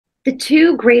The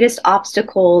two greatest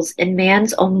obstacles in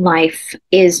man's own life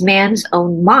is man's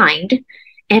own mind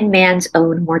and man's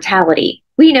own mortality.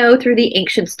 We know through the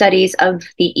ancient studies of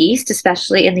the East,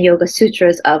 especially in the Yoga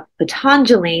Sutras of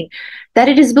Patanjali, that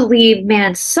it is believed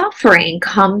man's suffering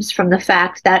comes from the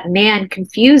fact that man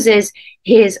confuses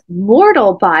his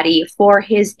mortal body for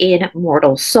his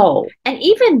immortal soul. And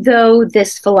even though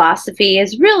this philosophy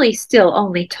is really still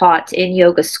only taught in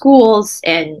yoga schools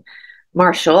and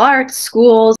martial arts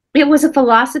schools, it was a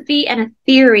philosophy and a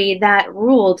theory that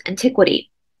ruled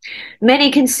antiquity. Many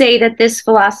can say that this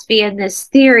philosophy and this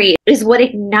theory is what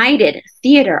ignited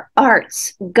theater,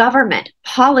 arts, government,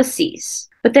 policies.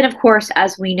 But then, of course,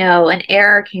 as we know, an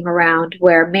era came around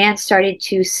where man started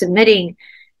to submitting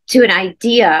to an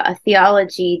idea, a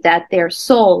theology that their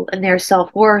soul and their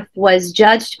self-worth was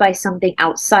judged by something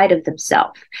outside of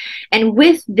themselves. And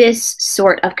with this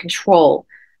sort of control,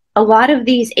 a lot of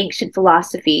these ancient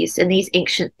philosophies and these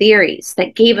ancient theories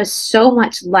that gave us so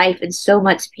much life and so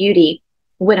much beauty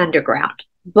went underground.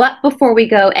 But before we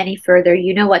go any further,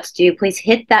 you know what to do. Please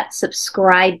hit that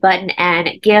subscribe button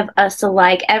and give us a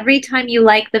like. Every time you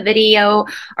like the video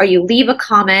or you leave a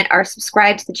comment or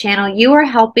subscribe to the channel, you are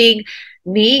helping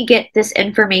me get this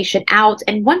information out.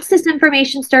 And once this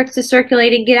information starts to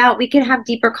circulate and get out, we can have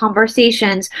deeper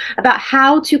conversations about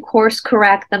how to course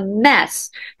correct the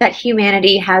mess that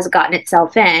humanity has gotten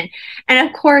itself in. And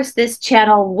of course, this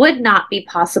channel would not be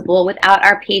possible without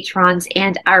our patrons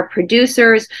and our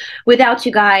producers. Without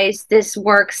you guys, this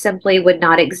work simply would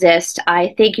not exist.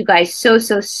 I thank you guys so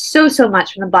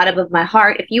much from the bottom of my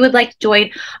heart. If you would like to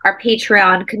join our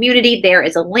Patreon community, there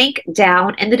is a link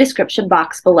down in the description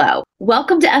box below.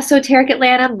 Welcome to Esoteric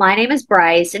Atlanta. My name is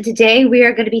Bryce, and today we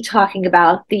are going to be talking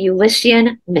about the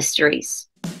Eleusinian mysteries.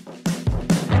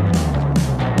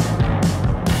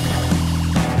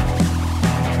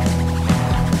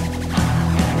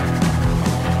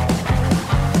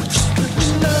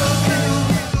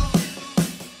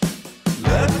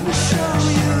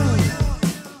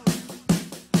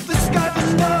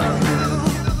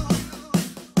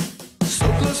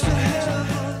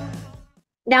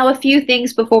 Now, a few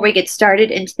things before we get started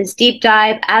into this deep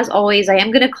dive. As always, I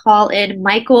am going to call in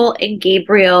Michael and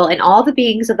Gabriel and all the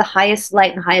beings of the highest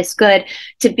light and highest good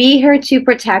to be here to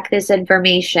protect this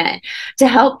information, to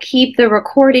help keep the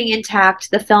recording intact,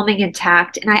 the filming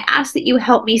intact. And I ask that you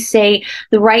help me say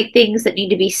the right things that need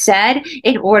to be said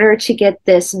in order to get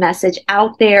this message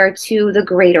out there to the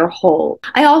greater whole.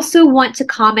 I also want to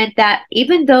comment that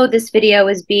even though this video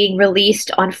is being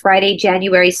released on Friday,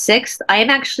 January 6th, I am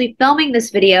actually filming this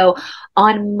video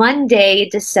on Monday,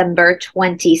 December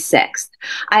 26th.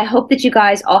 I hope that you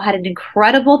guys all had an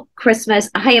incredible Christmas.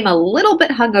 I am a little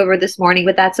bit hungover this morning,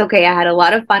 but that's okay. I had a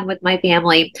lot of fun with my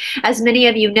family. As many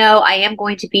of you know, I am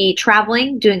going to be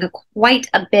traveling, doing quite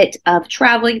a bit of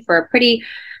traveling for a pretty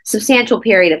substantial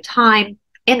period of time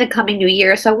in the coming new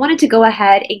year. So I wanted to go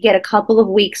ahead and get a couple of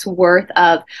weeks worth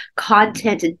of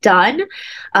content done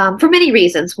for many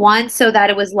reasons. One, so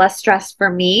that it was less stress for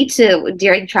me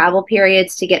during travel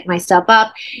periods to get my stuff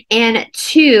up. And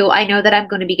two, I know that I'm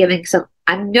going to be given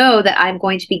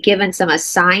some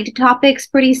assigned topics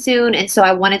pretty soon. And so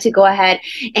I wanted to go ahead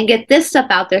and get this stuff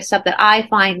out there, stuff that I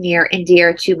find near and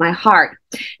dear to my heart.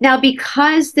 Now,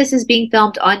 because this is being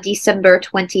filmed on December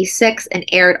 26th and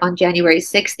aired on January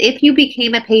 6th, if you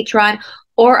became a patron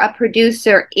or a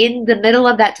producer in the middle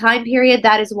of that time period,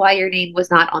 that is why your name was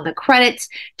not on the credits.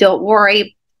 Don't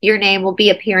worry. Your name will be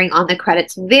appearing on the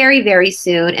credits very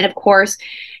soon. And of course,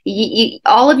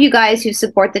 all of you guys who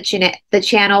support the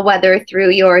channel, whether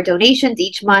through your donations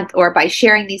each month or by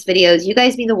sharing these videos, you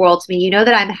guys mean the world to me. You know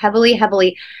that I'm heavily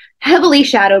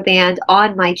shadow banned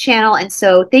on my channel. And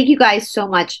so thank you guys so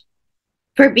much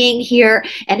for being here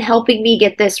and helping me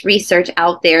get this research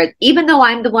out there. Even though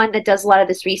I'm the one that does a lot of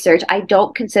this research, I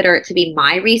don't consider it to be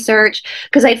my research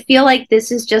because I feel like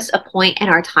this is just a point in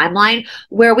our timeline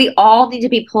where we all need to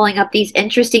be pulling up these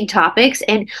interesting topics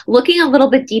and looking a little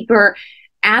bit deeper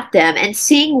at them and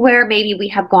seeing where maybe we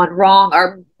have gone wrong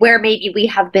or where maybe we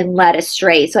have been led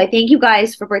astray. So I thank you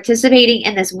guys for participating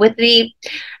in this with me.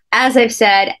 As I've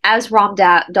said, as Ram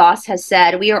Dass has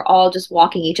said, we are all just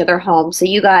walking each other home. So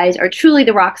you guys are truly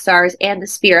the rock stars and the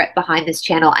spirit behind this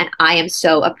channel, and I am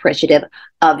so appreciative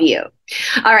of you.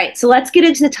 All right, so let's get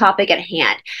into the topic at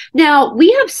hand. Now,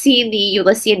 we have seen the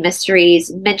Eleusinian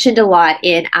mysteries mentioned a lot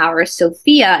in our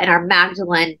Sophia and our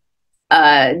Magdalene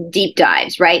deep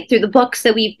dives, right? Through the books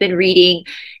that we've been reading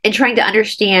and trying to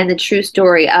understand the true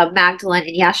story of Magdalene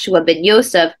and Yeshua ben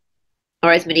Yosef,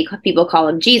 or as many people call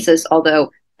him, Jesus,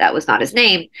 although that was not his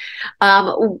name.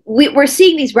 We're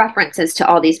seeing these references to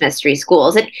all these mystery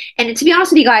schools. And to be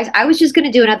honest with you guys, I was just going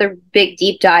to do another big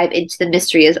deep dive into the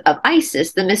mysteries of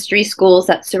Isis, the mystery schools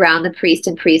that surround the priest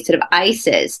and priesthood of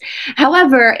Isis.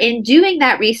 However, in doing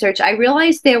that research, I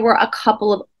realized there were a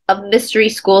couple of mystery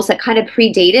schools that kind of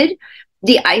predated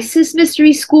the Isis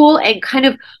mystery school and kind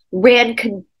of ran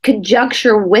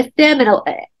conjuncture with them. And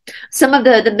some of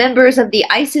the members of the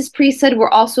Isis priesthood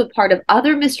were also part of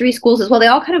other mystery schools as well. They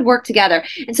all kind of work together.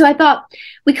 And so I thought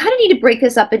we kind of need to break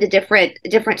this up into different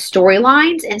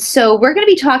storylines. And so we're going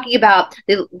to be talking about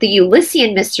the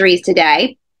Eleusinian mysteries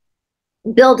today,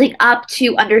 building up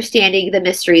to understanding the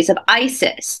mysteries of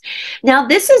Isis. Now,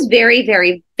 this is very,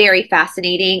 very, very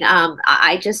fascinating.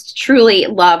 I just truly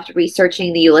loved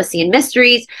researching the Eleusinian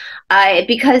mysteries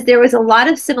because there was a lot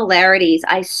of similarities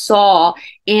I saw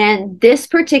in this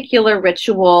particular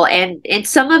ritual and in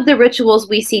some of the rituals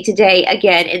we see today,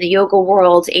 again, in the yoga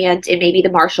world and in maybe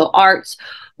the martial arts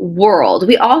world.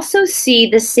 We also see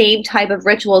the same type of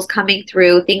rituals coming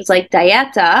through things like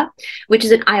dieta, which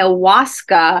is an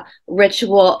ayahuasca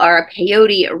ritual or a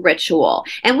peyote ritual.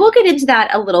 And we'll get into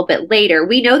that a little bit later.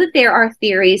 We know that there are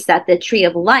theories that the tree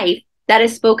of life that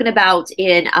is spoken about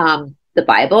in the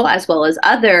Bible, as well as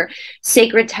other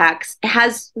sacred texts,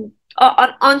 has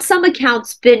on some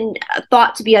accounts been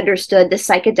thought to be understood the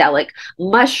psychedelic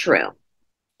mushroom.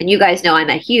 And you guys know I'm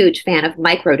a huge fan of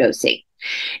microdosing.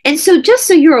 And so just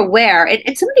so you're aware,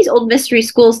 in some of these old mystery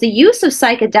schools, the use of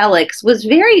psychedelics was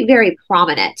very, very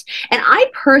prominent. And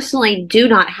I personally do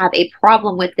not have a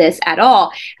problem with this at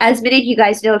all. As many of you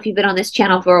guys know, if you've been on this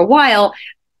channel for a while,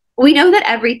 we know that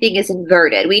everything is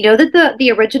inverted. We know that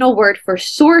the original word for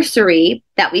sorcery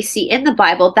that we see in the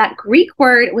Bible, that Greek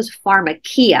word was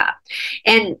pharmakia.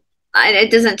 And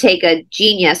it doesn't take a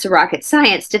genius or rocket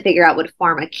science to figure out what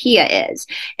pharmakia is.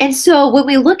 And so when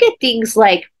we look at things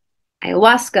like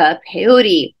ayahuasca,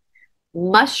 peyote,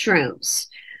 mushrooms,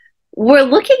 we're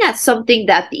looking at something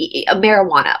that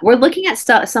marijuana, we're looking at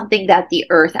something that the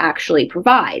earth actually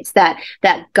provides, that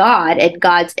God and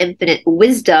God's infinite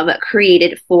wisdom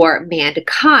created for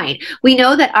mankind. We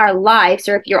know that our lives,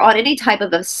 or if you're on any type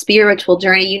of a spiritual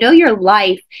journey, you know your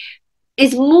life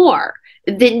is more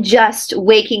than just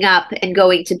waking up and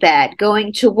going to bed,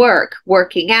 going to work,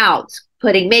 working out,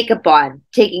 putting makeup on,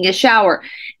 taking a shower.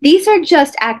 These are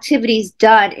just activities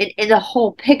done in the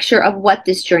whole picture of what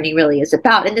this journey really is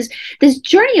about. And this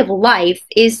journey of life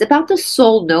is about the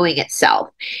soul knowing itself.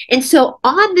 And so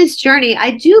on this journey,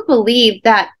 I do believe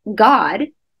that God,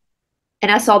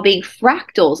 and us all being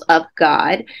fractals of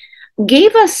God,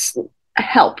 gave us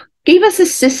help, gave us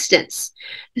assistance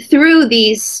through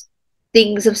these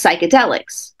things of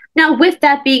psychedelics. Now, with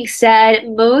that being said,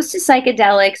 most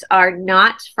psychedelics are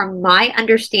not, from my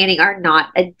understanding, are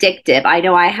not addictive. I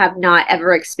know I have not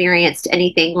ever experienced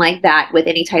anything like that with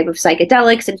any type of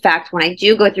psychedelics. In fact, when I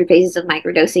do go through phases of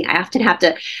microdosing, I often have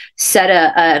to set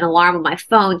an alarm on my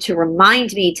phone to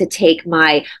remind me to take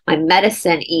my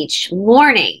medicine each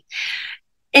morning.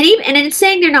 And in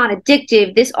saying they're not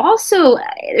addictive, there's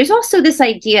also this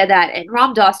idea that, and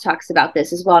Ram Dass talks about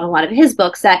this as well in a lot of his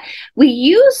books, that we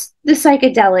use the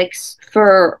psychedelics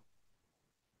for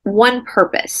one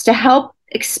purpose, to help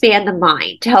expand the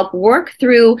mind, to help work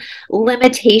through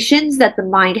limitations that the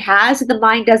mind has, that the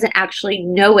mind doesn't actually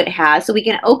know it has. So we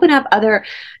can open up other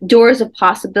doors of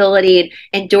possibility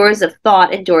and doors of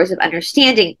thought and doors of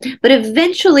understanding. But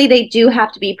eventually they do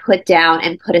have to be put down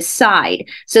and put aside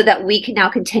so that we can now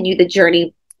continue the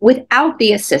journey without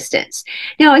the assistance.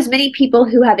 Now, as many people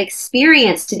who have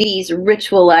experienced these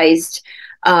ritualized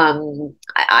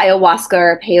ayahuasca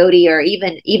or peyote, or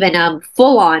even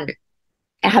full-on,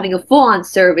 having a full-on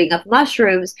serving of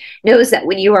mushrooms, knows that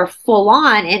when you are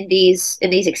full-on in these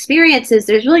experiences,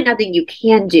 there's really nothing you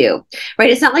can do,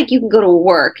 right? It's not like you can go to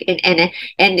work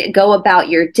and go about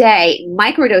your day.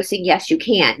 Microdosing, yes, you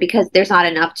can, because there's not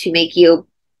enough to make you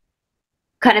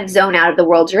kind of zone out of the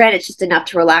world you're in. It's just enough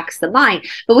to relax the mind.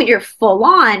 But when you're full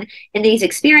on in these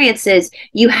experiences,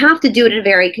 you have to do it in a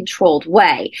very controlled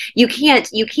way. You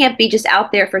can't be just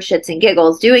out there for shits and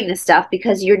giggles doing this stuff,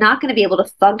 because you're not going to be able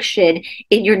to function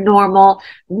in your normal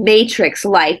matrix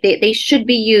life. They should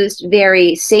be used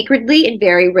very sacredly and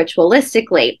very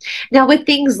ritualistically. Now, with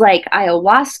things like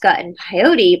ayahuasca and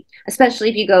peyote,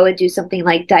 especially if you go and do something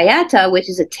like dieta, which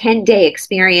is a 10-day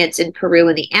experience in Peru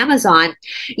and the Amazon,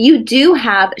 you do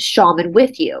have a shaman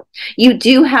with you. You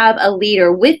do have a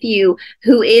leader with you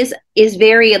who is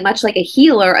very much like a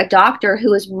healer, a doctor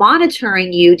who is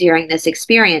monitoring you during this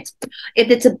experience. If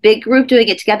it's a big group doing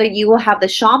it together, you will have the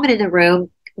shaman in the room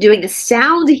doing the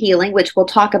sound healing, which we'll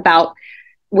talk about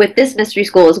with this mystery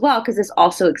school as well, because this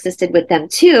also existed with them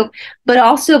too, but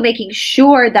also making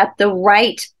sure that the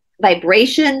right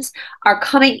vibrations are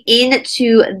coming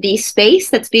into the space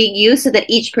that's being used so that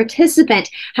each participant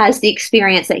has the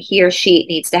experience that he or she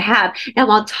needs to have. Now,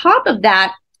 on top of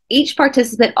that, each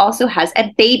participant also has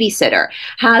a babysitter,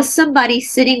 has somebody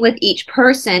sitting with each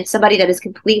person, somebody that is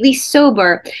completely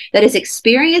sober, that is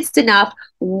experienced enough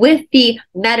with the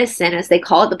medicine, as they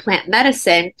call it, the plant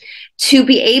medicine, to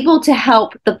be able to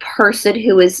help the person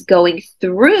who is going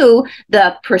through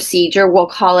the procedure, we'll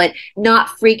call it,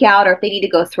 not freak out, or if they need to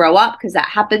go throw up, because that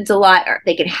happens a lot, or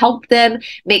they can help them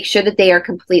make sure that they are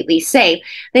completely safe.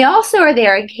 They also are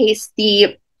there in case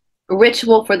the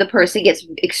ritual for the person gets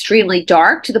extremely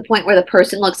dark to the point where the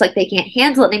person looks like they can't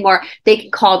handle it anymore. They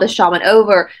can call the shaman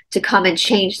over to come and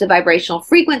change the vibrational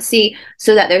frequency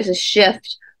so that there's a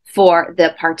shift for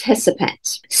the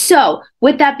participant. So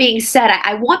with that being said,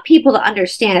 I want people to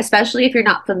understand, especially if you're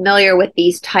not familiar with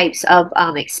these types of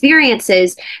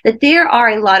experiences, that there are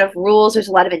a lot of rules. There's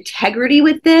a lot of integrity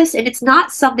with this. And it's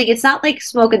not like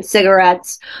smoking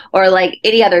cigarettes or like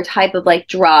any other type of like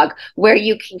drug where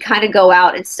you can kind of go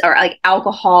out or like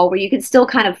alcohol, where you can still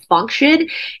kind of function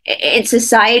in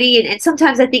society. And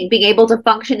sometimes I think being able to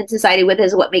function in society with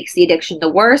is what makes the addiction the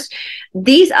worst.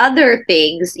 These other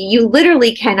things you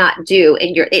literally cannot do,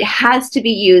 and it has to be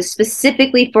used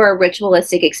specifically for a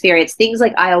ritualistic experience. Things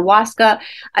like ayahuasca,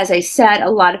 as I said,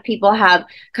 a lot of people have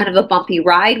kind of a bumpy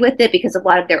ride with it because a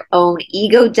lot of their own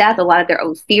ego death, a lot of their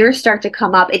own fears start to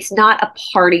come up. It's not a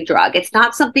party drug. It's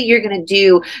not something you're going to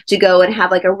do to go and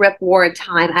have like a rip roaring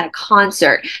time at a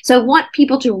concert. So I want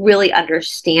people to really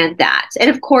understand that. And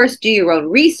of course, do your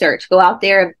own research. Go out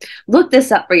there and look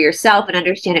this up for yourself and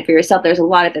understand it for yourself. There's a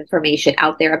lot of information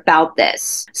out there about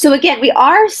this. So again, we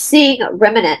are seeing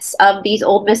remnants of these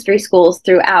old mystery schools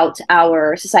throughout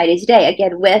our society today.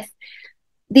 Again, with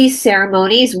these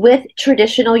ceremonies, with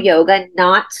traditional yoga,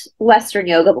 not Western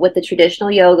yoga, but with the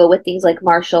traditional yoga, with things like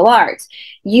martial arts,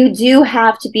 you do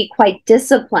have to be quite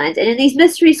disciplined. And in these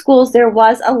mystery schools, there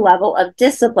was a level of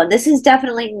discipline. This is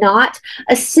definitely not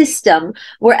a system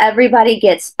where everybody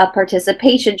gets a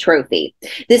participation trophy.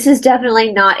 This is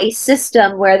definitely not a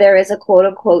system where there is a quote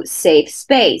unquote safe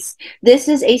space. This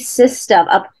is a system,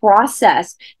 a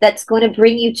process that's going to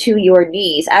bring you to your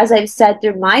knees. As I've said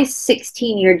through my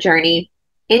 16-year journey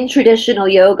in traditional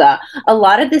yoga, a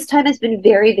lot of this time has been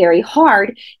very, very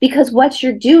hard because what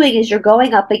you're doing is you're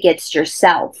going up against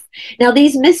yourself. Now,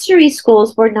 these mystery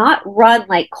schools were not run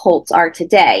like cults are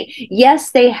today.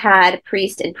 Yes, they had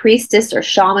priest and priestess or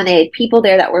shaman. They had people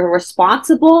there that were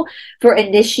responsible for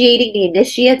initiating the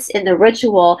initiates in the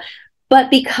ritual. But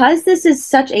because this is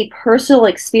such a personal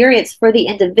experience for the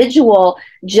individual,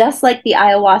 just like the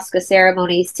ayahuasca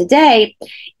ceremonies today,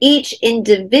 each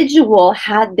individual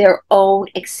had their own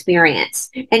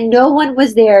experience. And no one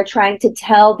was there trying to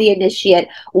tell the initiate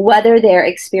whether their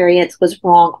experience was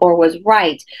wrong or was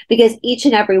right, because each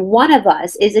and every one of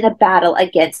us is in a battle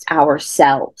against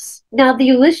ourselves. Now,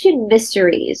 the Eleusinian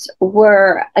mysteries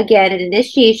were, again, an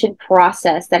initiation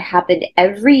process that happened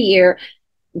every year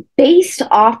based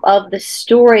off of the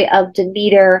story of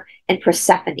Demeter and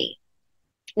Persephone.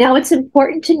 Now, it's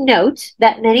important to note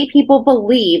that many people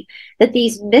believe that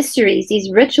these mysteries, these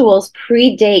rituals,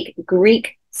 predate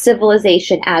Greek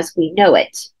civilization as we know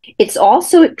it. It's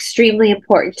also extremely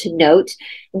important to note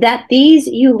that these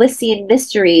Eleusinian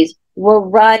mysteries were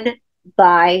run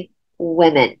by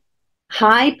women,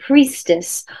 high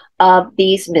priestess of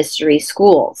these mystery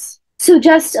schools. So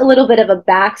just a little bit of a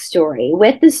backstory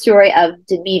with the story of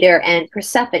Demeter and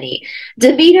Persephone.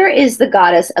 Demeter is the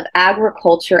goddess of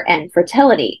agriculture and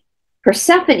fertility.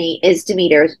 Persephone is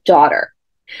Demeter's daughter.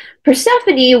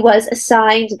 Persephone was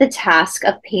assigned the task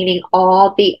of painting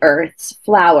all the earth's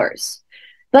flowers.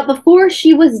 But before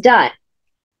she was done,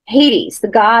 Hades, the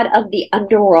god of the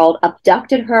underworld,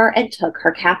 abducted her and took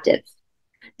her captive.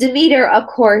 Demeter, of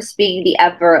course, being the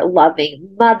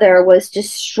ever-loving mother, was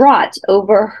distraught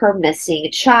over her missing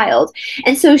child.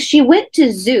 And so she went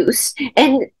to Zeus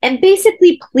and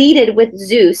basically pleaded with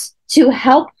Zeus to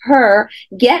help her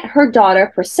get her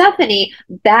daughter Persephone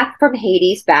back from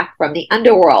Hades, back from the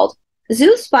underworld.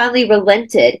 Zeus finally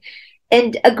relented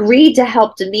and agreed to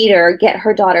help Demeter get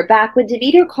her daughter back when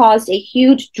Demeter caused a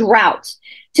huge drought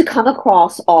to come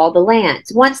across all the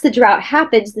lands. Once the drought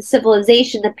happens, the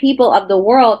civilization, the people of the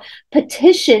world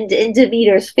petitioned in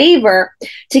Demeter's favor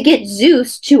to get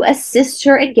Zeus to assist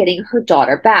her in getting her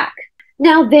daughter back.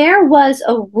 Now, there was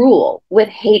a rule with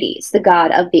Hades, the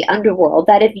god of the underworld,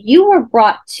 that if you were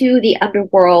brought to the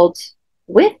underworld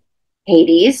with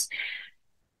Hades,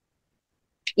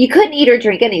 you couldn't eat or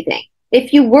drink anything.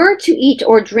 If you were to eat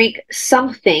or drink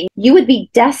something, you would be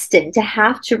destined to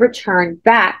have to return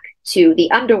back to the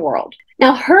underworld.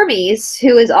 Now, Hermes,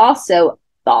 who is also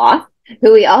Thoth,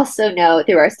 who we also know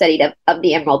through our study of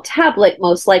the Emerald Tablet,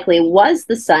 most likely was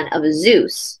the son of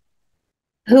Zeus,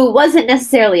 who wasn't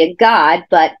necessarily a god,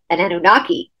 but an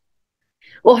Anunnaki.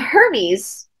 Well,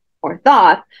 Hermes, or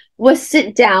Thoth, was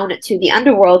sent down to the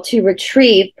underworld to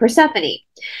retrieve Persephone.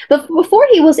 But before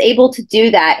he was able to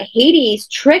do that, Hades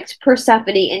tricked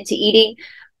Persephone into eating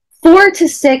 4 to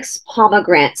 6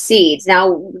 pomegranate seeds.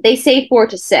 Now, they say 4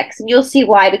 to 6, and you'll see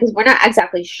why, because we're not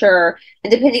exactly sure,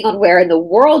 and depending on where in the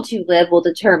world you live will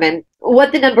determine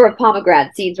what the number of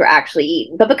pomegranate seeds were actually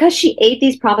eaten. But because she ate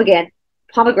these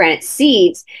pomegranate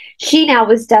seeds, she now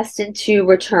was destined to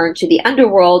return to the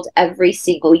underworld every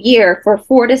single year for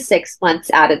 4 to 6 months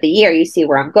out of the year. You see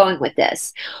where I'm going with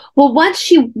this. Well, once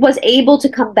she was able to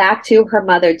come back to her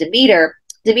mother, Demeter,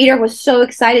 Demeter was so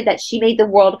excited that she made the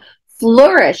world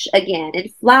flourish again in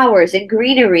flowers and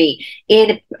greenery,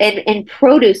 in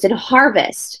produce and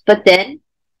harvest. But then,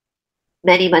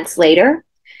 many months later,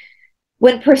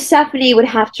 when Persephone would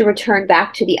have to return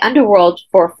back to the underworld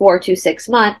for 4 to 6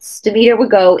 months, Demeter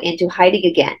would go into hiding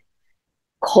again.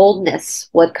 Coldness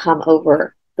would come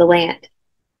over the land.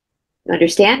 You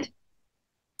understand?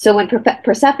 So when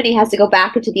Persephone has to go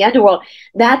back into the underworld,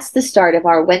 that's the start of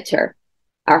our winter.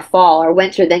 Our fall, our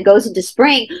winter then goes into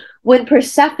spring, when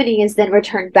Persephone is then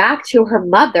returned back to her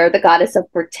mother, the goddess of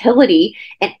fertility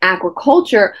and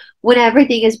agriculture, when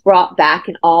everything is brought back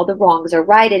and all the wrongs are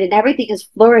righted and everything is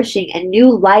flourishing and new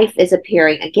life is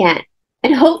appearing again.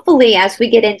 And hopefully, as we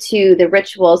get into the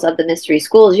rituals of the mystery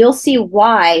schools, you'll see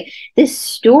why this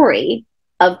story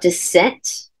of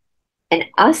descent and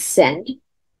ascend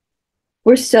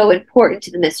were so important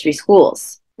to the mystery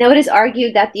schools. Now, it is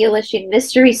argued that the Eleusinian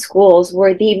mystery schools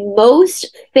were the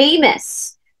most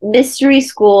famous mystery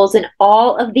schools in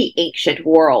all of the ancient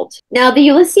world. Now, the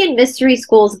Eleusinian mystery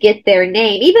schools get their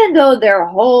name, even though their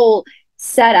whole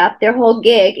setup, their whole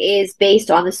gig is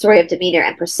based on the story of Demeter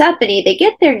and Persephone. They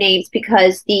get their names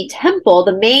because the temple,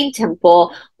 the main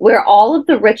temple, where all of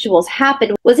the rituals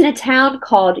happened, was in a town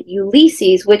called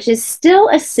Eleusis, which is still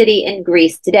a city in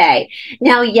Greece today.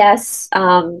 Now, yes,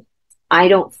 I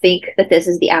don't think that this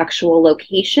is the actual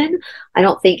location. I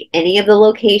don't think any of the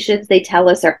locations they tell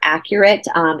us are accurate.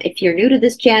 If you're new to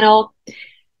this channel,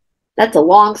 that's a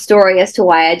long story as to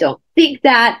why I don't think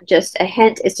that. Just a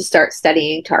hint is to start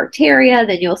studying Tartaria,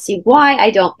 then you'll see why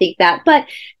I don't think that. But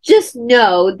just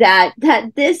know that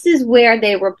this is where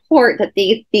they report that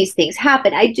these things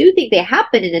happen. I do think they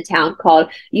happen in a town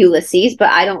called Ulysses, but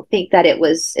I don't think that it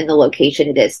was in the location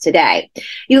it is today.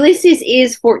 Ulysses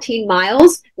is 14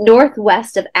 miles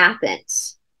northwest of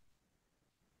Athens.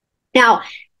 Now,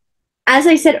 as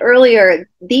I said earlier,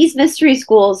 these mystery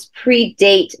schools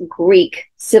predate Greek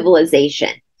civilization.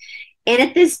 And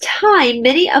at this time,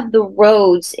 many of the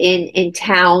roads in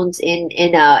towns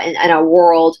in our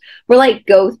world were like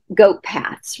goat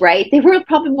paths, right? They were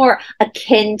probably more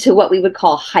akin to what we would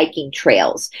call hiking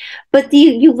trails. But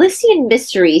the Eleusinian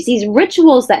mysteries, these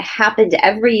rituals that happened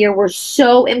every year, were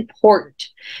so important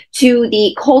to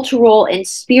the cultural and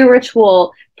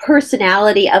spiritual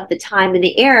personality of the time and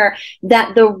the era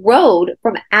that the road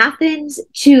from Athens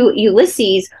to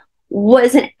Ulysses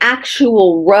was an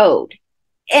actual road.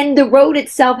 And the road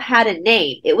itself had a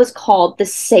name. It was called the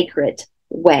Sacred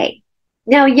Way.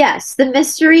 Now, yes, the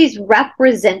mysteries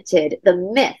represented the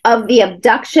myth of the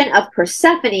abduction of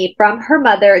Persephone from her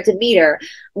mother Demeter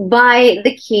by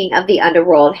the king of the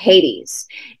underworld, Hades.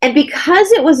 And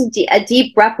because it was a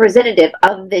deep representative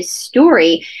of this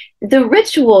story, the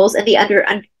rituals and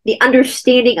the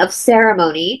understanding of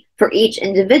ceremony for each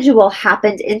individual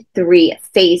happened in 3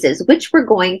 phases, which we're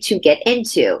going to get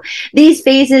into. These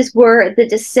phases were the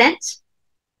descent,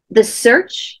 the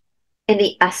search, and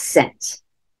the ascent.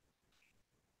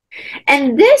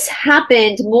 And this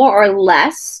happened more or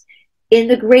less in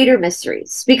the greater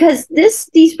mysteries, because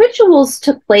these rituals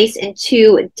took place in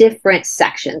 2 different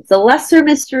sections, the lesser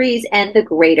mysteries and the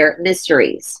greater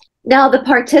mysteries. Now, the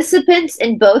participants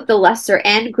in both the lesser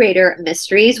and greater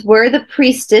mysteries were the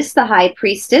priestess, the high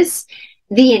priestess,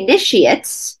 the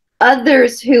initiates,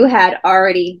 others who had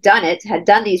already had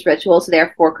done these rituals,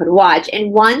 therefore could watch,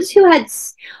 and ones who had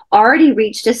already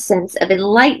reached a sense of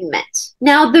enlightenment.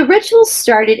 Now, the rituals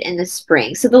started in the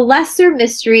spring. So the lesser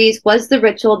mysteries was the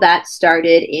ritual that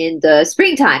started in the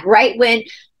springtime, right when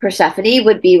Persephone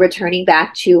would be returning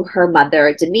back to her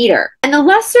mother, Demeter. And the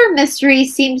lesser mystery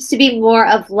seems to be more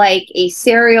of like a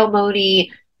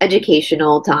ceremony,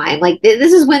 educational time. Like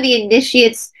this is when the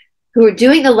initiates who are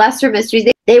doing the lesser mysteries,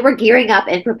 they were gearing up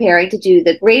and preparing to do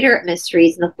the greater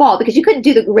mysteries in the fall, because you couldn't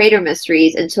do the greater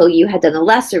mysteries until you had done the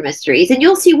lesser mysteries. And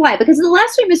you'll see why, because in the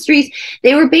lesser mysteries,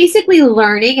 they were basically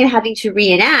learning and having to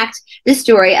reenact the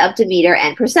story of Demeter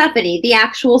and Persephone, the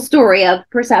actual story of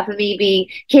Persephone being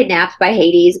kidnapped by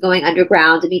Hades, going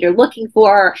underground, Demeter looking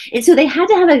for her. And so they had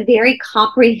to have a very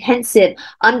comprehensive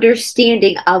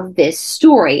understanding of this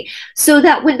story, so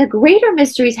that when the greater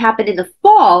mysteries happened in the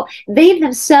fall, they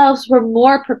themselves were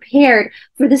more prepared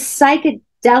for the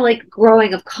psychedelic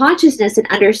growing of consciousness and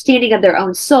understanding of their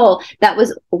own soul that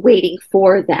was waiting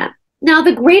for them. Now,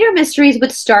 the greater mysteries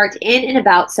would start in and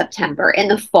about September, in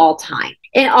the fall time.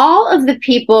 And all of the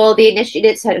people, the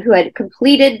initiates who had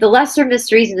completed the lesser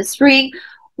mysteries in the spring,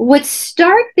 would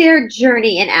start their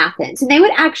journey in Athens. And they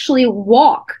would actually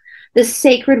walk the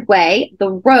sacred way,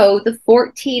 the road, the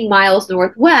 14 miles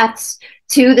northwest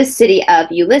to the city of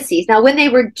Ulysses. Now, when they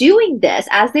were doing this,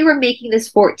 as they were making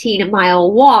this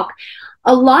 14-mile walk,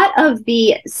 a lot of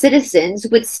the citizens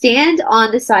would stand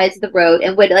on the sides of the road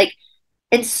and would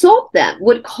insult them,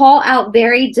 would call out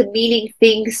very demeaning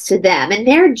things to them. And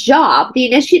their job, the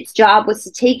initiate's job, was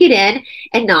to take it in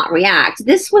and not react.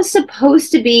 This was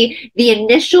supposed to be the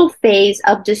initial phase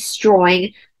of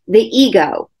destroying the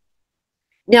ego.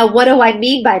 Now, what do I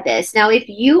mean by this? Now, if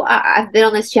you have been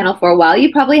on this channel for a while,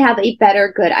 you probably have a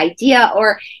good idea.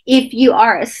 Or if you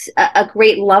are a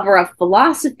great lover of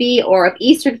philosophy, or of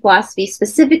Eastern philosophy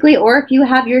specifically, or if you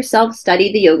have yourself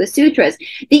studied the Yoga Sutras,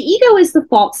 the ego is the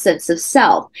false sense of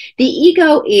self. The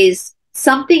ego is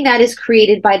something that is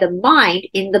created by the mind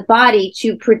in the body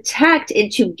to protect and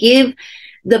to give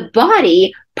the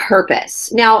body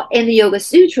purpose. Now, in the Yoga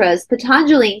Sutras,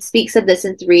 Patanjali speaks of this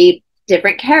in 3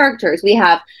 different characters. We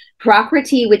have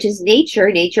Prakriti, which is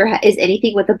nature. Nature is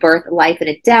anything with a birth, life, and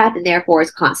a death, and therefore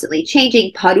is constantly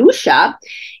changing. Purusha,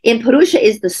 and Purusha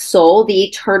is the soul, the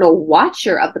eternal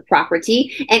watcher of the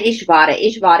Prakriti. And Ishvara,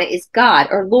 Ishvara is God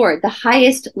or Lord, the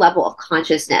highest level of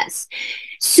consciousness.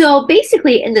 So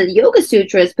basically, in the Yoga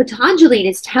Sutras, Patanjali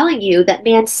is telling you that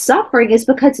man's suffering is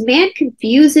because man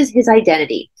confuses his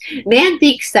identity. Man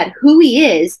thinks that who he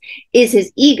is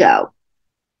his ego,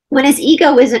 when his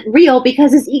ego isn't real,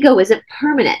 because his ego isn't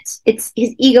permanent. His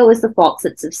ego is the false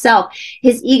sense of self.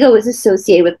 His ego is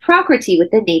associated with Prakriti,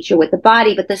 with the nature, with the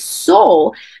body. But the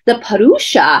soul, the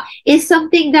Purusha, is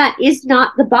something that is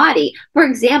not the body. For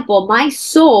example, my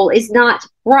soul is not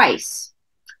Bryce.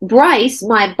 Bryce,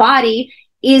 my body,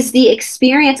 is the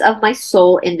experience of my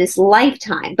soul in this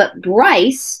lifetime. But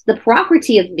Bryce, the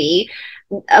Prakriti of me,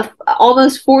 an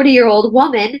almost 40-year-old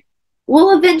woman,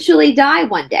 will eventually die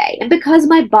one day. And because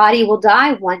my body will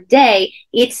die one day,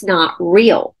 it's not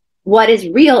real. What is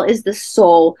real is the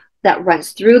soul that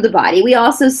runs through the body. We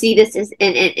also see this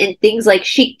in things like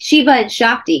Shiva and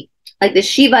Shakti. Like the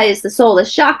Shiva is the soul, the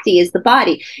Shakti is the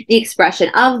body, the expression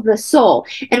of the soul.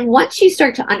 And once you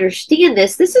start to understand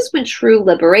this, this is when true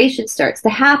liberation starts to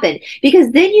happen,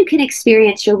 because then you can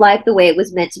experience your life the way it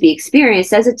was meant to be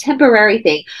experienced, as a temporary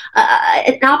thing,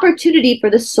 an opportunity for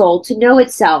the soul to know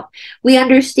itself. We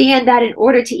understand that in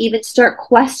order to even start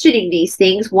questioning these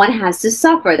things, one has to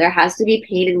suffer. There has to be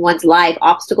pain in one's life,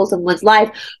 obstacles in one's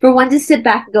life, for one to sit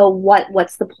back and go,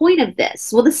 what's the point of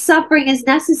this? Well, the suffering is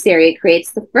necessary. It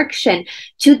creates the friction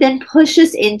to then push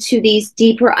us into these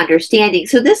deeper understandings.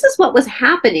 So this is what was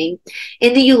happening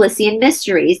in the Eleusinian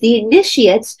mysteries. The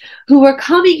initiates who were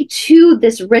coming to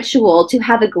this ritual to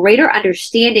have a greater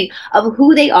understanding of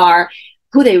who they are,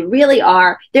 who they really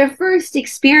are, their first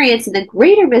experience in the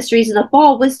greater mysteries in the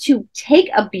fall was to take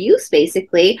abuse,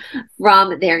 basically,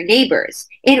 from their neighbors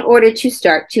in order to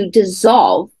start to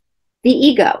dissolve the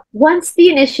ego. Once the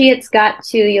initiates got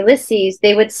to Ulysses,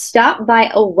 they would stop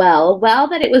by a well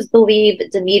that it was believed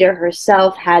Demeter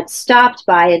herself had stopped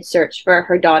by in search for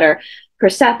her daughter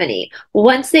Persephone.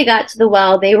 Once they got to the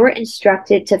well, they were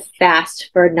instructed to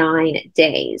fast for 9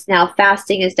 days. Now,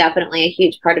 fasting is definitely a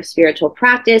huge part of spiritual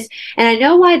practice, and I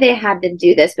know why they had them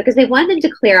do this, because they wanted them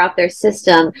to clear out their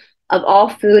system of all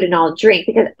food and all drink,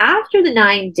 because after the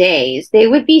 9 days, they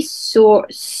would be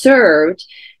served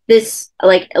this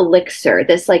elixir,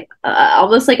 this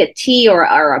almost like a tea or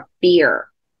a beer.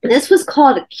 And this was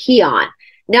called a kion.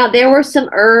 Now, there were some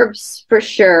herbs for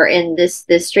sure in this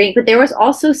drink, but there was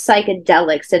also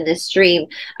psychedelics in this drink,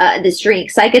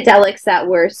 psychedelics that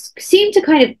seemed to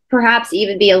kind of perhaps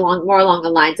even be more along the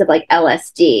lines of like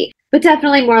LSD, but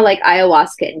definitely more like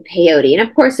ayahuasca and peyote. And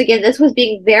of course, again, this was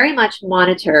being very much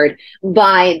monitored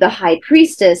by the high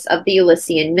priestess of the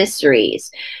Eleusinian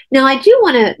mysteries. Now, I do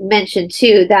want to mention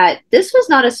too that this was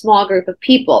not a small group of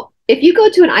people. If you go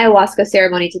to an ayahuasca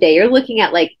ceremony today, you're looking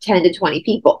at like 10 to 20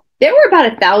 people. There were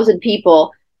about 1,000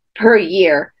 people per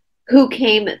year who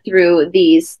came through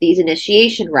these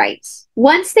initiation rites.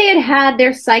 Once they had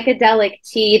their psychedelic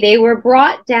tea, they were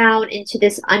brought down into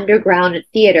this underground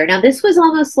theater. Now, this was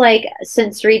almost like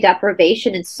sensory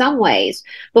deprivation in some ways,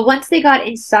 but once they got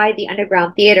inside the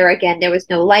underground theater, again, there was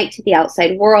no light to the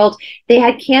outside world. They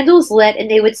had candles lit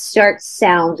and they would start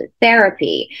sound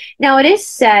therapy. Now, it is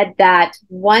said that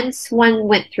once one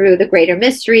went through the greater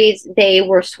mysteries, they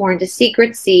were sworn to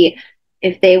secrecy.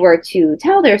 If they were to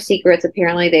tell their secrets,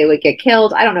 apparently they would get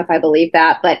killed. I don't know if I believe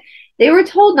that, but they were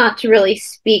told not to really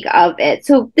speak of it.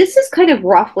 So this is kind of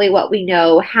roughly what we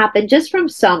know happened just from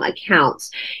some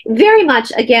accounts. Very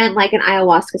much, again, like an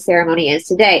ayahuasca ceremony is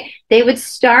today. They would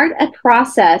start a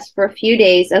process for a few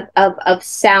days of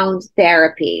sound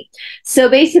therapy. So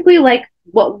basically like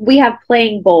what we have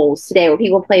playing bowls today, where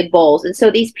people play bowls. And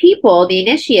so these people, the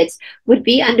initiates, would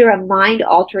be under a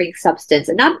mind-altering substance,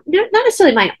 and not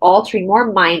necessarily mind-altering,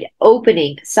 more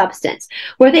mind-opening substance,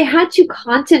 where they had to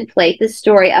contemplate the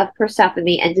story of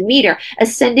Persephone and Demeter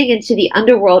ascending into the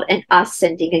underworld and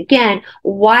ascending again,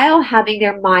 while having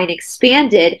their mind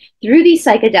expanded through these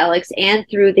psychedelics and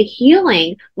through the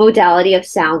healing modality of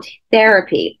sound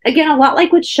therapy. Again, a lot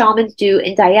like what shamans do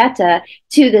in Dieta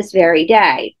to this very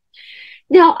day.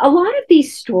 Now, a lot of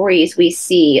these stories we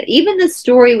see, even the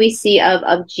story we see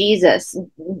of Jesus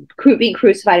being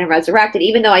crucified and resurrected,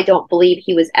 even though I don't believe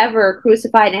he was ever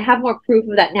crucified, and I have more proof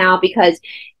of that now because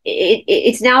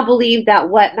it's now believed that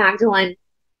what Magdalene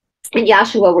and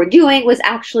Yahshua were doing was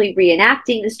actually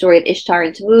reenacting the story of Ishtar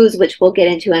and Tammuz, which we'll get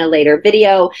into in a later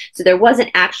video. So there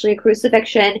wasn't actually a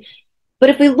crucifixion. But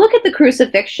if we look at the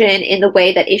crucifixion in the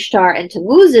way that Ishtar and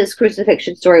Tammuz's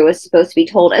crucifixion story was supposed to be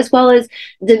told, as well as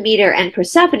Demeter and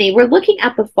Persephone, we're looking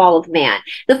at the fall of man.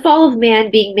 The fall of man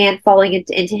being man falling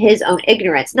into his own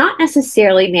ignorance, not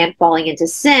necessarily man falling into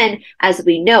sin as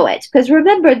we know it. Because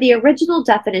remember, the original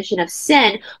definition of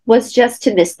sin was just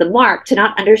to miss the mark, to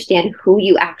not understand who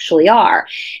you actually are.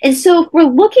 And so if we're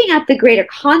looking at the greater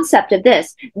concept of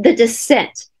this, the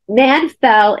descent, man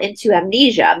fell into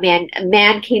amnesia.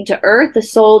 Man came to earth. The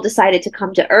soul decided to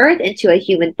come to earth into a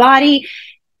human body,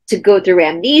 to go through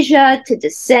amnesia, to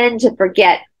descend, to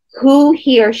forget who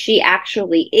he or she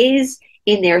actually is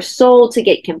in their soul, to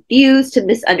get confused, to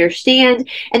misunderstand.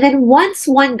 And then once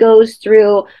one goes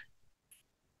through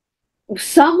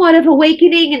somewhat of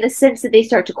awakening in the sense that they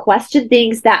start to question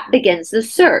things, that begins the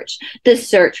search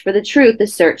for the truth, the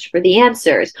search for the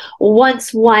answers.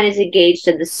 Once one is engaged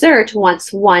in the search,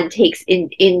 once one takes in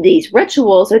these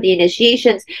rituals or the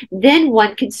initiations, then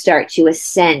one can start to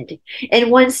ascend. And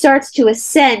one starts to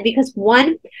ascend because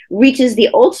one reaches the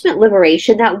ultimate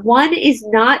liberation that one is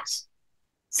not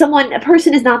a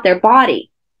person is not their body.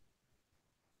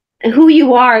 And who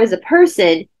you are as a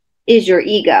person is your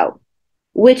ego,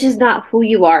 which is not who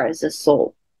you are as a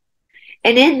soul.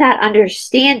 And in that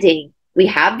understanding, we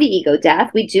have the ego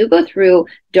death. We do go through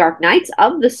dark nights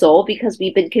of the soul because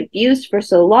we've been confused for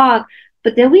so long,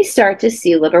 but then we start to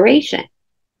see liberation.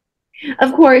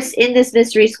 Of course, in this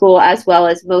mystery school, as well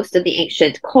as most of the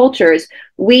ancient cultures,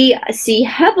 we see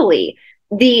heavily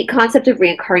the concept of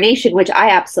reincarnation, which I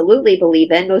absolutely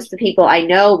believe in. Most of the people I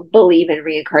know believe in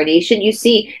reincarnation. You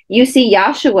see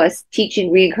Yahshua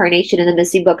teaching reincarnation in the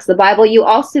missing books of the Bible. You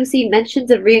also see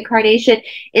mentions of reincarnation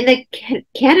in the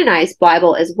canonized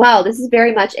Bible as well. This is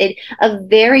very much a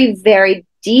very, very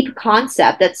deep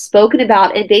concept that's spoken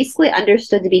about and basically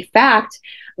understood to be fact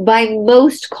by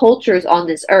most cultures on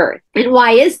this earth. And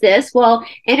why is this? Well,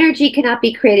 energy cannot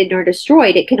be created nor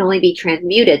destroyed. It can only be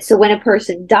transmuted. So when a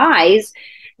person dies,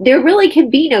 there really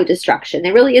can be no destruction.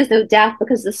 There really is no death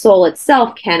because the soul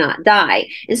itself cannot die.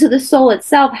 And so the soul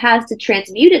itself has to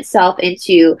transmute itself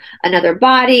into another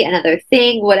body, another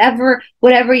thing, whatever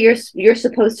you're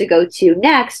supposed to go to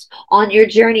next on your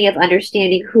journey of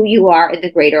understanding who you are in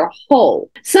the greater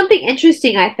whole. Something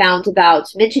interesting I found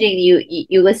about mentioning the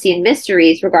Eleusinian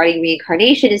mysteries regarding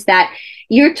reincarnation is that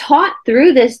you're taught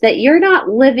through this that you're not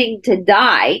living to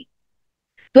die,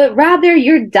 but rather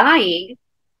you're dying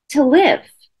to live.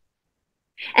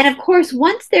 And of course,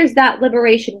 once there's that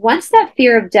liberation, once that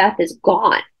fear of death is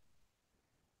gone,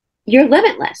 you're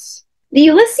limitless. The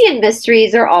Eleusinian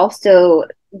mysteries are also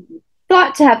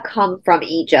thought to have come from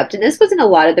Egypt. And this was in a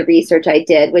lot of the research I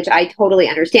did, which I totally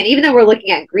understand. Even though we're looking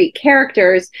at Greek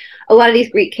characters, a lot of these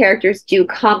Greek characters do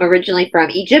come originally from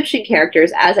Egyptian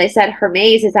characters. As I said,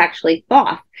 Hermes is actually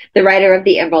Thoth, the writer of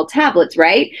the Emerald Tablets,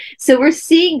 right? So we're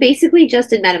seeing basically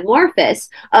just a metamorphosis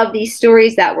of these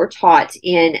stories that were taught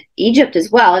in Egypt as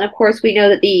well. And of course, we know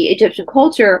that the Egyptian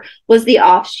culture was the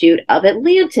offshoot of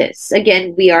Atlantis.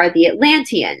 Again, we are the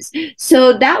Atlanteans.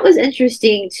 So that was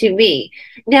interesting to me.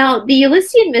 Now, the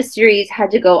Eleusinian mysteries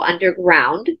had to go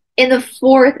underground in the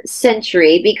 4th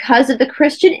century because of the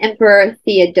Christian emperor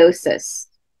Theodosius.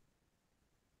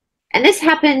 And this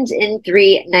happened in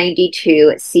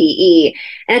 392 CE.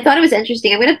 And I thought it was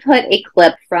interesting. I'm going to put a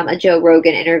clip from a Joe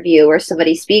Rogan interview where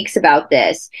somebody speaks about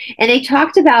this. And they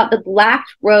talked about the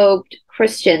black-robed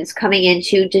Christians coming in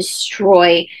to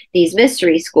destroy these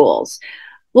mystery schools.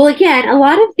 Well, again, a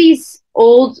lot of these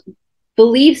old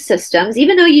belief systems,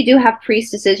 even though you do have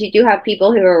priestesses, you do have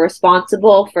people who are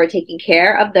responsible for taking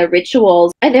care of the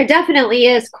rituals, and there definitely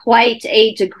is quite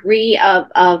a degree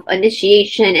of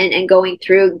initiation and going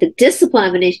through the discipline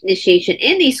of initiation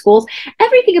in these schools.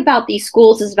 Everything about these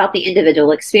schools is about the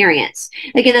individual experience.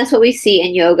 Again, that's what we see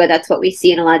in yoga, that's what we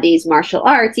see in a lot of these martial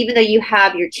arts. Even though you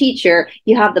have your teacher,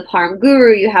 you have the Param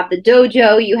Guru, you have the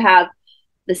dojo, you have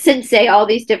the sensei, all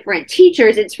these different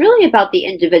teachers, it's really about the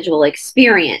individual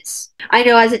experience. I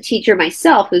know as a teacher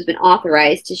myself who's been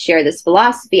authorized to share this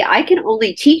philosophy, I can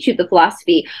only teach you the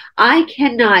philosophy. I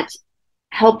cannot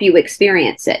help you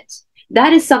experience it.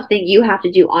 That is something you have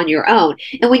to do on your own.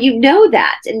 And when you know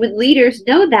that, and when leaders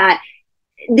know that,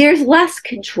 there's less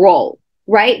control,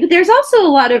 right? But there's also a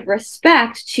lot of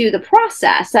respect to the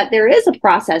process, that there is a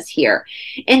process here.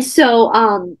 And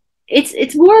so,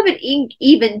 it's more of an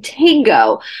even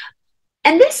tango.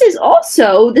 And this is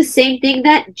also the same thing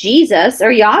that Jesus or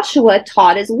Yahshua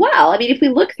taught as well. I mean, if we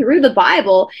look through the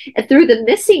Bible and through the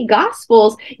missing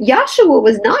Gospels, Yahshua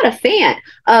was not a fan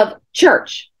of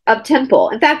church, of temple.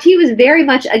 In fact, he was very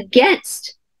much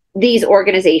against these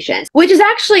organizations, which is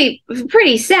actually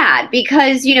pretty sad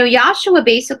because, you know, Yahshua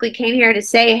basically came here to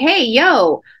say, hey,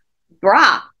 yo,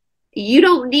 brah, you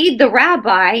don't need the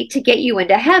rabbi to get you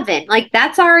into heaven. Like,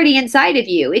 that's already inside of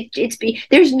you.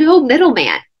 There's no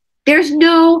middleman. There's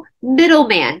no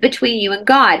middleman between you and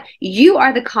God. You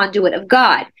are the conduit of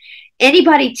God.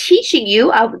 Anybody teaching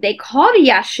you, they called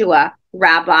Yeshua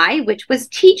rabbi, which was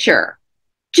teacher,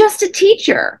 just a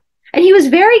teacher. And he was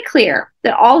very clear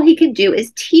that all he can do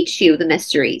is teach you the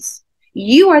mysteries.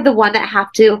 You are the one that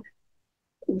have to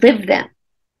live them,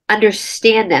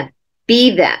 understand them,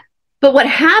 be them. But what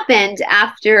happened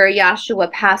after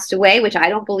Yahshua passed away, which I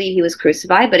don't believe he was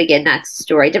crucified, but again, that's a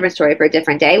story, different story for a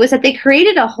different day, was that they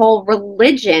created a whole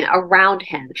religion around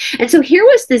him. And so here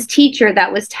was this teacher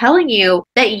that was telling you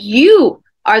that you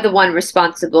are the one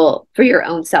responsible for your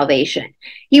own salvation.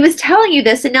 He was telling you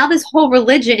this, and now this whole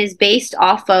religion is based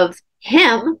off of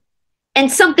him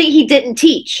and something he didn't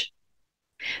teach.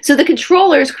 So the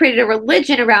controllers created a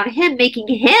religion around him, making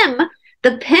him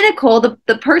the pinnacle,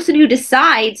 the person who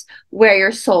decides where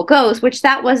your soul goes, which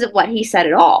that wasn't what he said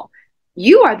at all.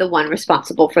 You are the one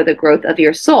responsible for the growth of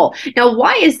your soul. Now,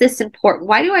 why is this important?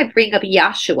 Why do I bring up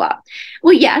Yahshua?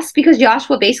 Well, yes, because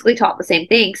Yahshua basically taught the same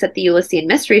things that the Eleusinian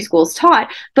mystery schools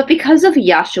taught, but because of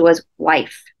Yahshua's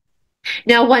wife.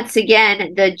 Now, once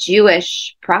again, the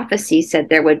Jewish prophecy said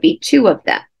there would be 2 of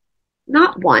them,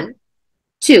 not 1.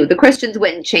 2. The Christians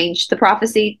wouldn't change the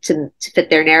prophecy to fit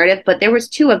their narrative, but there was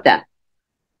 2 of them.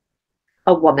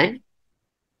 A woman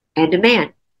and a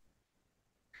man.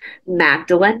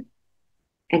 Magdalene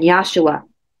and Yahshua.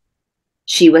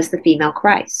 She was the female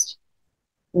Christ.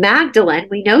 Magdalene,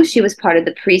 we know she was part of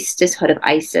the priestesshood of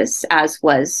Isis, as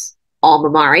was Alma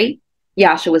Mari,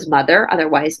 Yahshua's mother,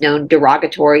 otherwise known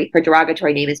derogatory. Her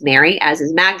derogatory name is Mary, as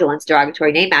is Magdalene's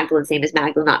derogatory name. Magdalene's name is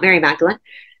Magdalene, not Mary Magdalene.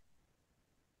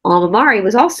 Alma Mari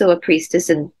was also a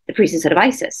priestess in the priestesshood of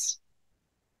Isis.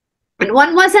 And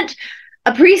one wasn't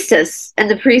a priestess in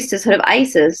the priestesshood of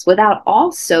Isis without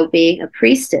also being a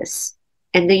priestess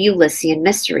in the Eleusinian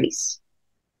mysteries.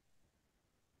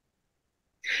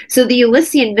 So the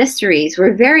Eleusinian mysteries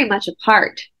were very much a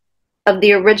part of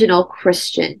the original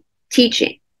Christian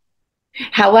teaching.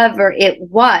 However, it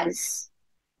was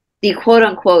the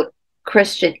quote-unquote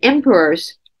Christian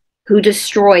emperors who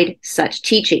destroyed such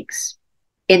teachings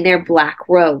in their black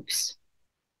robes.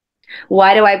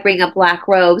 Why do I bring up black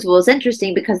robes? Well, it's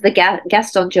interesting because the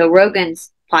guest on Joe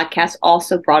Rogan's podcast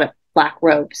also brought up black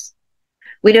robes.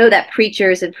 We know that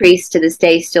preachers and priests to this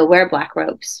day still wear black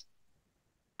robes,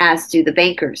 as do the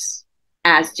bankers,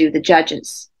 as do the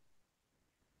judges.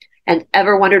 And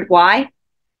ever wondered why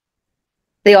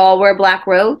they all wear black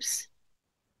robes?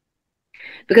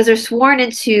 Because they're sworn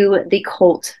into the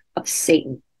cult of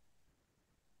Satan.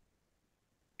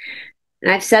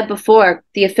 And I've said before,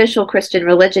 the official Christian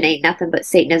religion ain't nothing but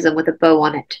Satanism with a bow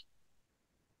on it.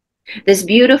 This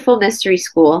beautiful mystery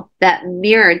school that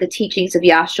mirrored the teachings of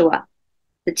Yahshua,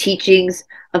 the teachings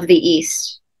of the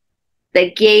East,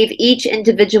 that gave each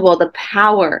individual the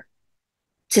power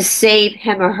to save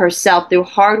him or herself through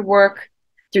hard work,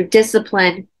 through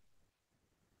discipline.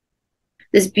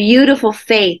 This beautiful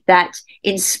faith that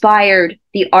inspired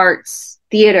the arts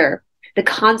theater, the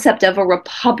concept of a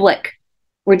republic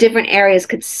where different areas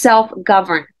could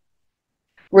self-govern,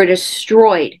 were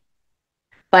destroyed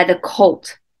by the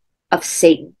cult of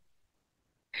Satan.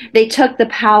 They took the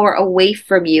power away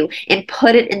from you and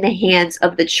put it in the hands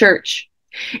of the church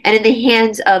and in the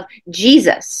hands of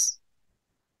Jesus.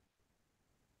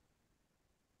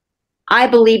 I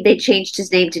believe they changed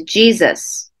his name to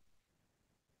Jesus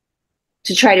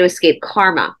to try to escape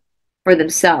karma for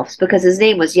themselves, because his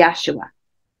name was Yeshua.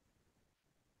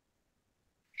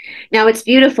 Now it's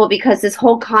beautiful because this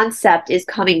whole concept is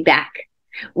coming back.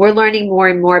 We're learning more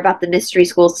and more about the mystery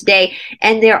schools today,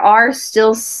 and there are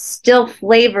still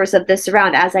flavors of this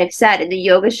around, as I've said, in the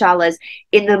yoga shalas,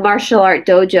 in the martial art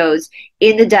dojos,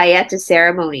 in the dieta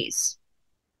ceremonies.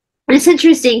 And it's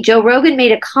interesting, Joe Rogan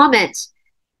made a comment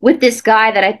with this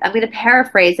guy that I'm going to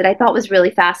paraphrase, that I thought was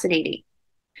really fascinating.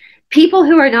 People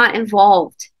who are not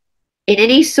involved in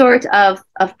any sort of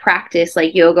practice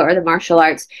like yoga or the martial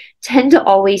arts tend to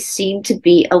always seem to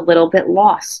be a little bit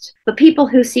lost. But people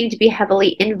who seem to be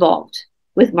heavily involved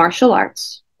with martial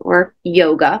arts or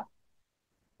yoga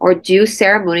or do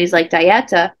ceremonies like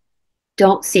dieta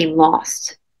don't seem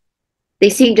lost. They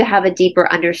seem to have a deeper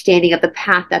understanding of the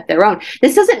path that they're on.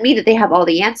 This doesn't mean that they have all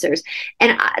the answers.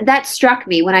 And that struck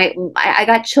me when I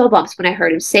got chill bumps when I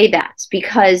heard him say that,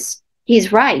 because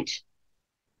he's right.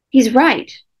 He's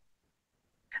right.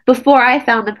 Before I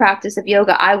found the practice of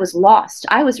yoga, I was lost.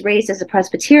 I was raised as a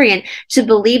Presbyterian to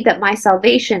believe that my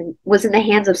salvation was in the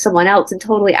hands of someone else and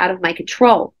totally out of my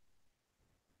control.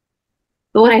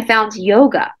 But when I found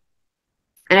yoga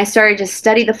and I started to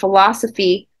study the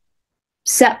philosophy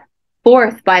set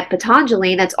forth by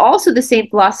Patanjali, and that's also the same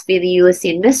philosophy of the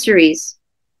Eleusinian mysteries,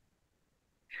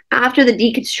 after the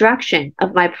deconstruction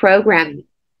of my programming,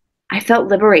 I felt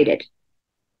liberated.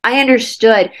 I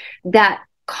understood that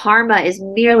karma is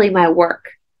merely my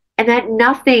work, and that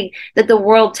nothing that the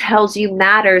world tells you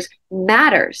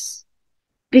matters,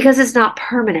 because it's not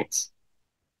permanent.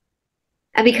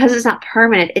 And because it's not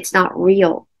permanent, it's not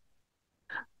real.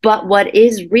 But what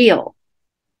is real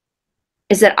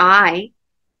is that I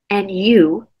and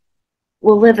you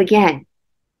will live again,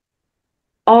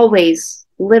 always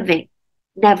living,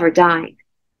 never dying.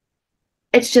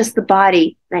 It's just the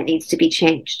body that needs to be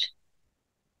changed.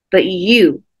 But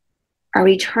you are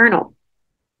eternal.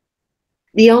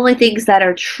 The only things that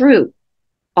are true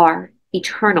are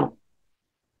eternal.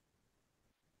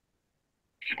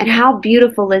 And how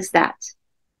beautiful is that?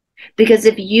 Because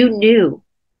if you knew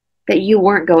that you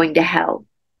weren't going to hell,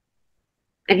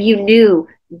 if you knew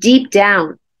deep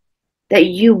down that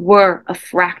you were a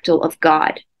fractal of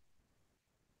God,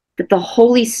 that the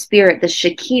Holy Spirit, the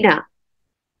Shekinah,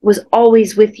 was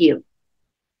always with you,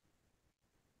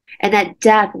 and that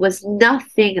death was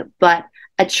nothing but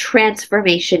a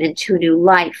transformation into new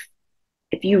life.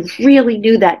 If you really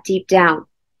knew that deep down,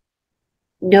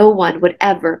 no one would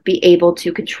ever be able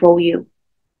to control you.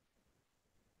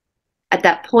 At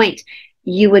that point,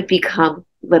 you would become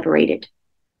liberated.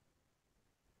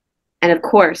 And of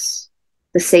course,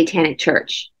 the Satanic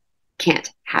Church can't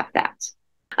have that.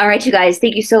 All right, you guys,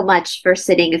 thank you so much for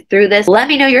sitting through this. Let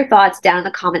me know your thoughts down in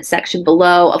the comment section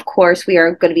below. Of course, we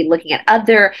are going to be looking at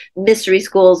other mystery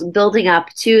schools building up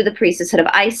to the priesthood of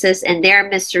Isis and their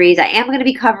mysteries. I am going to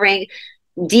be covering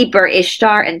deeper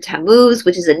Ishtar and Tammuz,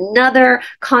 which is another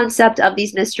concept of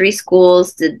these mystery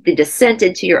schools, the descent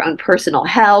into your own personal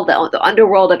hell, the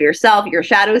underworld of yourself, your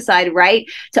shadow side, right?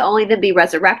 To only then be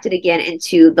resurrected again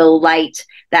into the light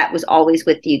that was always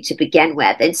with you to begin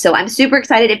with. And so I'm super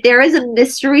excited. If there is a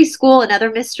mystery school,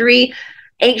 another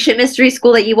ancient mystery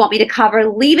school that you want me to cover,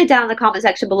 leave it down in the comment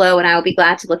section below and I will be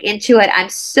glad to look into it. I'm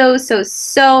so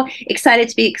excited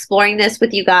to be exploring this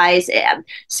with you guys.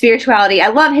 Spirituality, I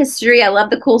love history. I love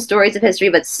the cool stories of history,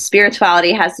 but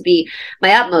spirituality has to be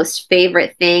my utmost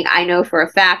favorite thing. I know for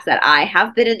a fact that I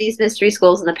have been in these mystery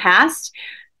schools in the past.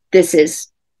 This is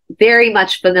very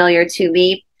much familiar to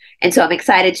me. And so I'm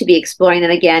excited to be exploring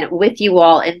them again with you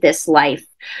all in this life.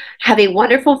 Have a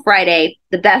wonderful Friday.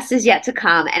 The best is yet to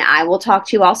come, and I will talk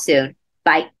to you all soon.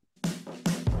 Bye.